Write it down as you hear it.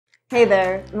Hey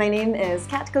there, my name is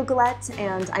Cat Coquillette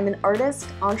and I'm an artist,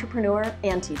 entrepreneur,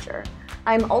 and teacher.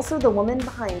 I'm also the woman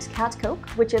behind CatCoq,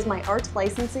 which is my art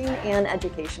licensing and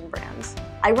education brand.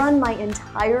 I run my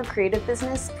entire creative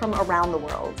business from around the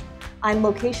world. I'm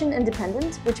location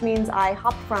independent, which means I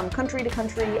hop from country to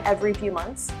country every few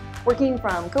months, working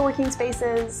from co-working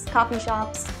spaces, coffee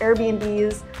shops,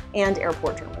 Airbnbs, and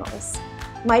airport terminals.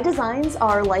 My designs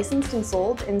are licensed and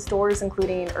sold in stores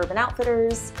including Urban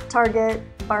Outfitters, Target,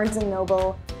 Barnes &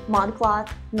 Noble, Modcloth,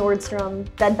 Nordstrom,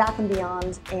 Bed Bath &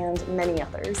 Beyond, and many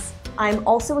others. I'm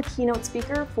also a keynote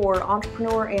speaker for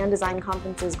entrepreneur and design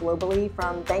conferences globally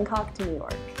from Bangkok to New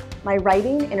York. My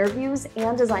writing, interviews,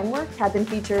 and design work have been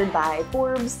featured by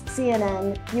Forbes,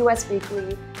 CNN, US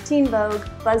Weekly, Teen Vogue,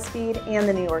 Buzzfeed, and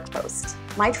the New York Post.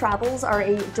 My travels are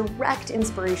a direct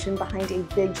inspiration behind a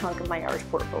big chunk of my art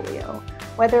portfolio.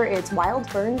 Whether it's wild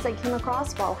ferns I came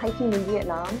across while hiking in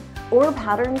Vietnam, or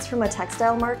patterns from a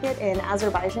textile market in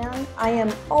Azerbaijan, I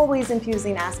am always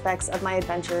infusing aspects of my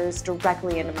adventures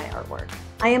directly into my artwork.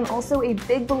 I am also a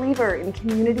big believer in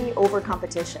community over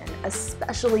competition,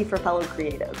 especially for fellow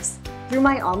creatives. Through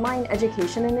my online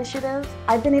education initiative,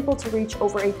 I've been able to reach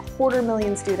over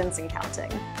 250,000 students and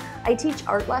counting. I teach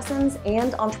art lessons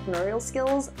and entrepreneurial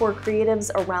skills for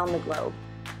creatives around the globe.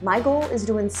 My goal is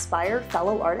to inspire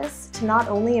fellow artists to not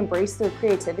only embrace their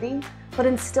creativity, but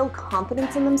instill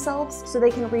confidence in themselves so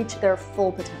they can reach their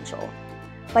full potential.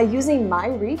 By using my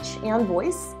reach and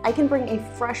voice, I can bring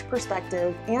a fresh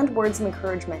perspective and words of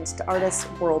encouragement to artists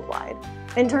worldwide.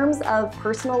 In terms of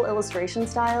personal illustration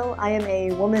style, I am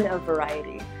a woman of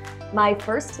variety. My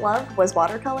first love was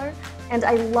watercolor, and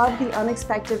I love the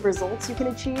unexpected results you can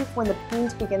achieve when the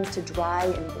paint begins to dry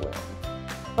and bloom.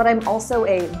 But I'm also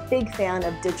a big fan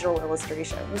of digital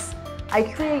illustrations. I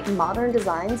create modern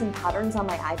designs and patterns on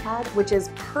my iPad, which is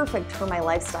perfect for my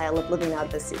lifestyle of living out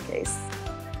of a suitcase.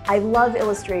 I love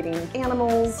illustrating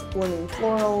animals, blooming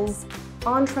florals,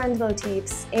 on-trend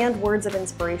motifs, and words of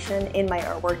inspiration in my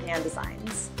artwork and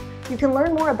designs. You can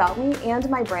learn more about me and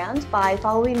my brand by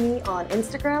following me on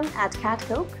Instagram at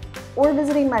CatCoq or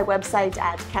visiting my website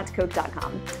at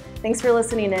catcoq.com. Thanks for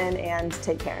listening in and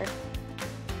take care.